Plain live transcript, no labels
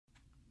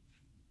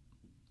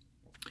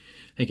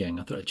Hey gang,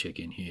 I thought I'd check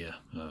in here.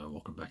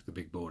 Welcome back to the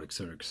big board,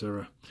 etc.,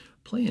 etc.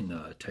 Playing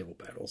table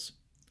battles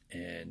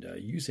and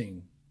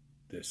using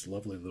this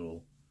lovely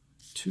little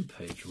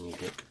two-page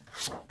rulebook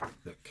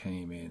that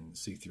came in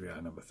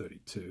C3I number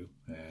 32,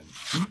 and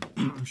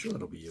I'm sure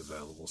it'll be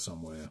available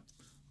somewhere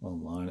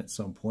online at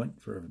some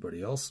point for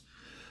everybody else.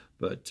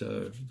 But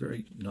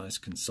very nice,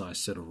 concise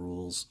set of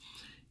rules,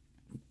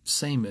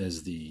 same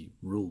as the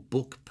rule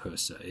book per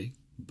se,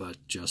 but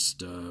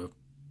just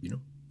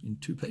in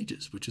 2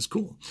 pages, which is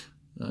cool.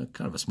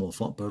 Kind of a small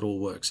font, but it all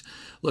works.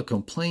 Look,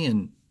 I'm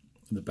playing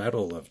the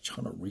Battle of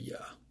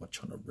Chonaria, or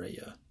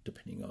Chonaria,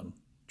 depending on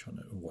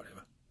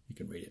whatever. You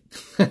can read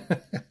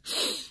it.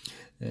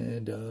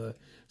 And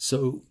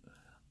so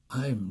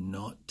I'm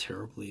not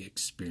terribly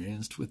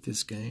experienced with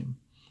this game,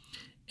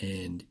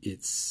 and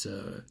it's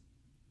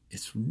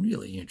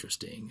really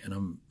interesting.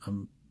 And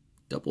I'm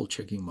double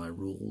checking my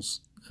rules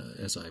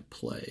as I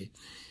play,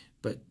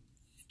 but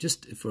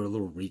just for a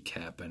little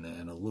recap and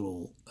a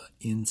little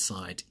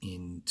insight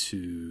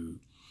into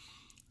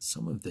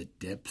some of the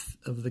depth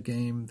of the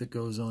game that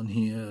goes on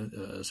here,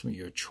 some of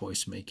your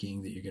choice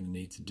making that you're going to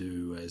need to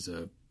do as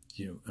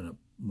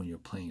when you're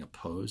playing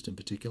opposed in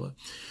particular.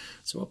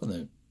 So up on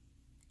the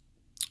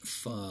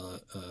far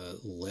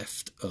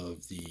left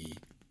of the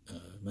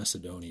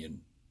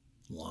Macedonian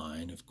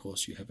line, of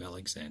course, you have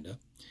Alexander,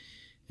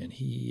 and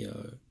he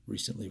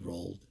recently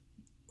rolled,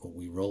 or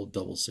we rolled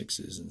double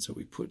sixes, and so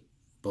we put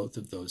both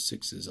of those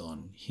sixes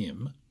on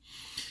him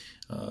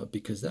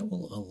because that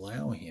will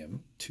allow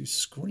him to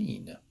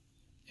screen,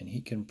 and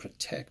he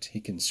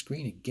can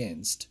screen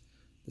against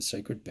the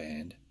Sacred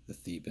Band, the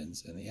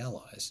Thebans, and the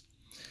Allies,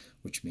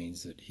 which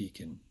means that he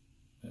can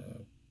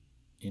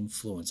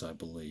influence, I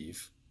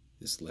believe,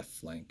 this left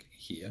flank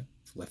here,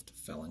 left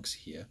phalanx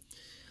here.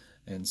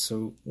 And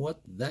so what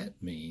that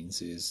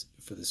means is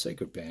for the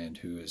Sacred Band,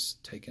 who has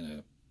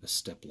taken a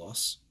step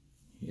loss,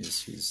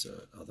 here's his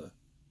other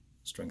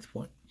strength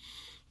point.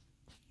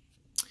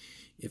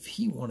 If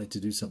he wanted to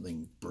do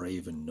something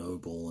brave and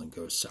noble and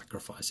go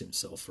sacrifice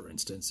himself, for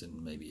instance,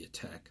 and maybe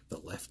attack the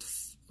left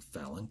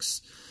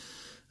phalanx,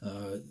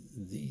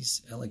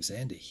 these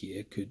Alexander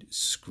here could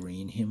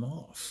screen him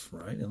off,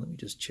 right? And let me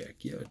just check.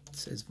 Yeah, it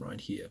says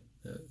right here,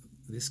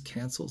 this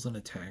cancels an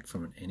attack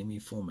from an enemy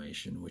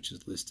formation which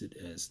is listed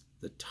as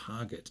the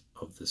target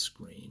of the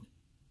screen.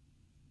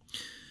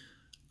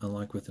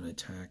 Unlike with an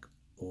attack,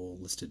 all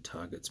listed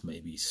targets may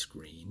be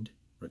screened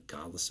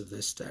regardless of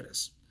their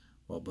status.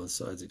 While both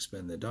sides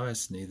expend their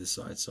dice, neither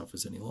side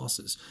suffers any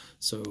losses.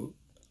 So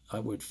I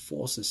would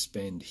force a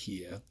spend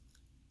here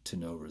to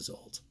no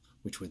result,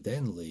 which would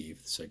then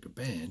leave the Sacred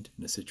Band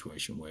in a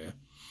situation where,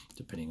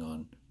 depending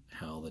on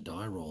how the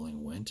die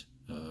rolling went,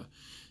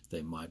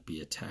 they might be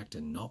attacked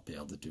and not be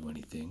able to do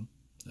anything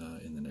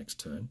in the next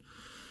turn.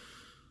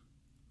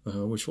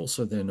 Which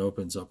also then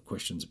opens up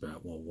questions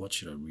about, well, what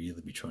should I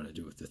really be trying to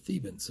do with the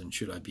Thebans? And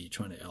should I be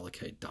trying to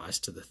allocate dice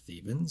to the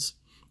Thebans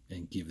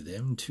and give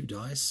them 2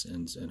 dice,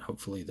 and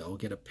hopefully they'll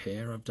get a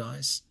pair of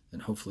dice,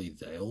 and hopefully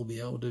they'll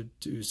be able to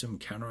do some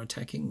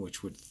counterattacking,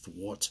 which would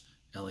thwart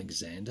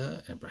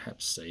Alexander and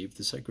perhaps save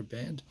the Sacred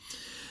Band?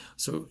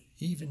 So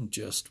even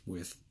just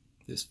with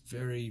this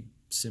very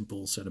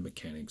simple set of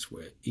mechanics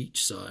where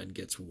each side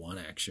gets 1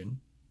 action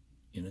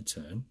in a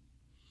turn,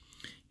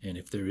 and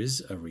if there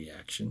is a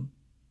reaction,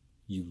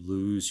 you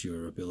lose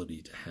your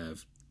ability to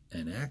have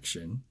an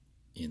action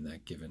in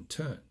that given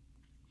turn.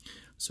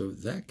 So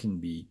that can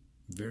be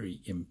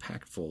very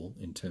impactful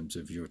in terms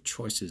of your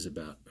choices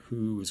about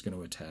who is going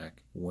to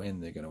attack, when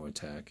they're going to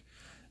attack,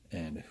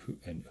 and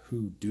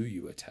who do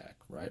you attack,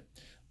 right?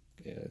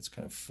 It's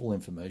kind of full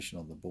information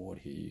on the board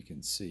here. You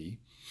can see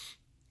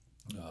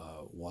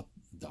what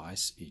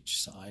dice each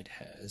side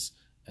has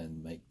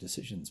and make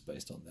decisions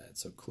based on that.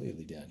 So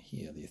clearly down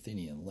here, the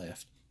Athenian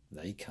left,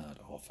 they can't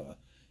offer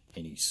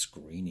any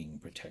screening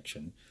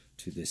protection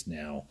to this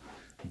now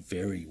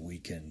very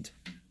weakened,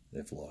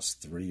 they've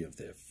lost 3 of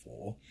their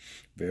 4,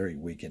 very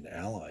weakened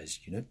allies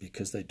unit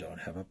because they don't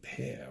have a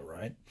pair,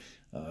 right?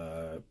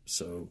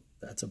 So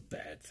that's a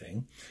bad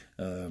thing.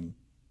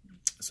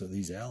 So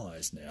these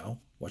allies now,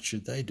 what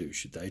should they do?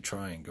 Should they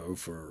try and go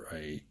for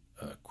a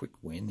quick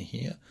win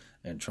here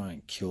and try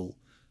and kill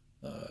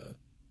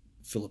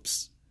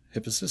Philip's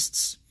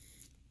Hippacists?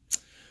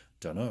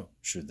 Don't know.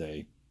 Should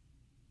they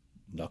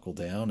knuckle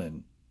down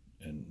and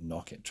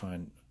knock it, try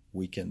and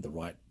weaken the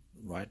right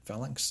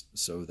phalanx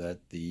so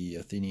that the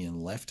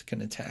Athenian left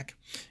can attack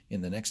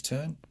in the next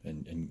turn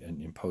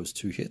and impose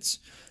 2 hits,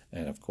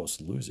 and of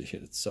course lose a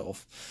hit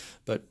itself?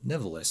 But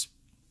nevertheless,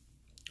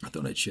 I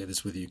thought I'd share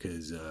this with you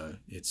because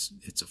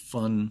it's a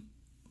fun,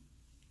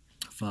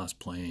 fast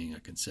playing. I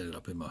can set it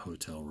up in my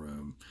hotel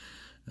room.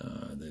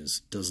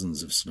 There's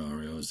dozens of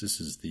scenarios. This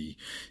is the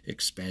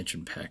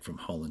expansion pack from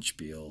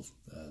Hollandspiel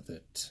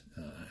that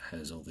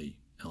has all the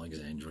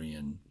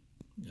Alexandrian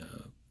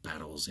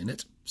battles in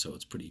it, so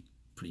it's pretty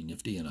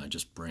nifty, and I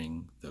just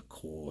bring the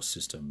core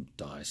system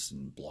dice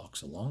and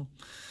blocks along,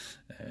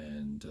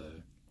 and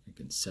I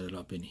can set it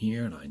up in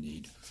here, and I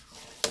need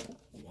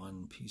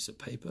 1 piece of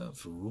paper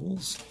for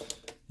rules,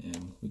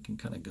 and we can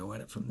kind of go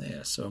at it from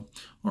there. So,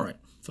 all right,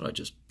 thought I'd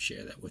just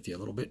share that with you a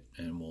little bit,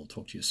 and we'll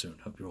talk to you soon.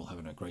 Hope you're all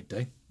having a great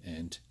day,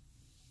 and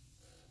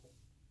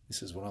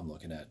this is what I'm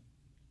looking at.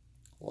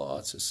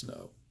 Lots of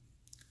snow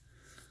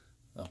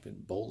up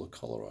in Boulder,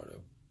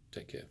 Colorado.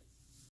 Take care.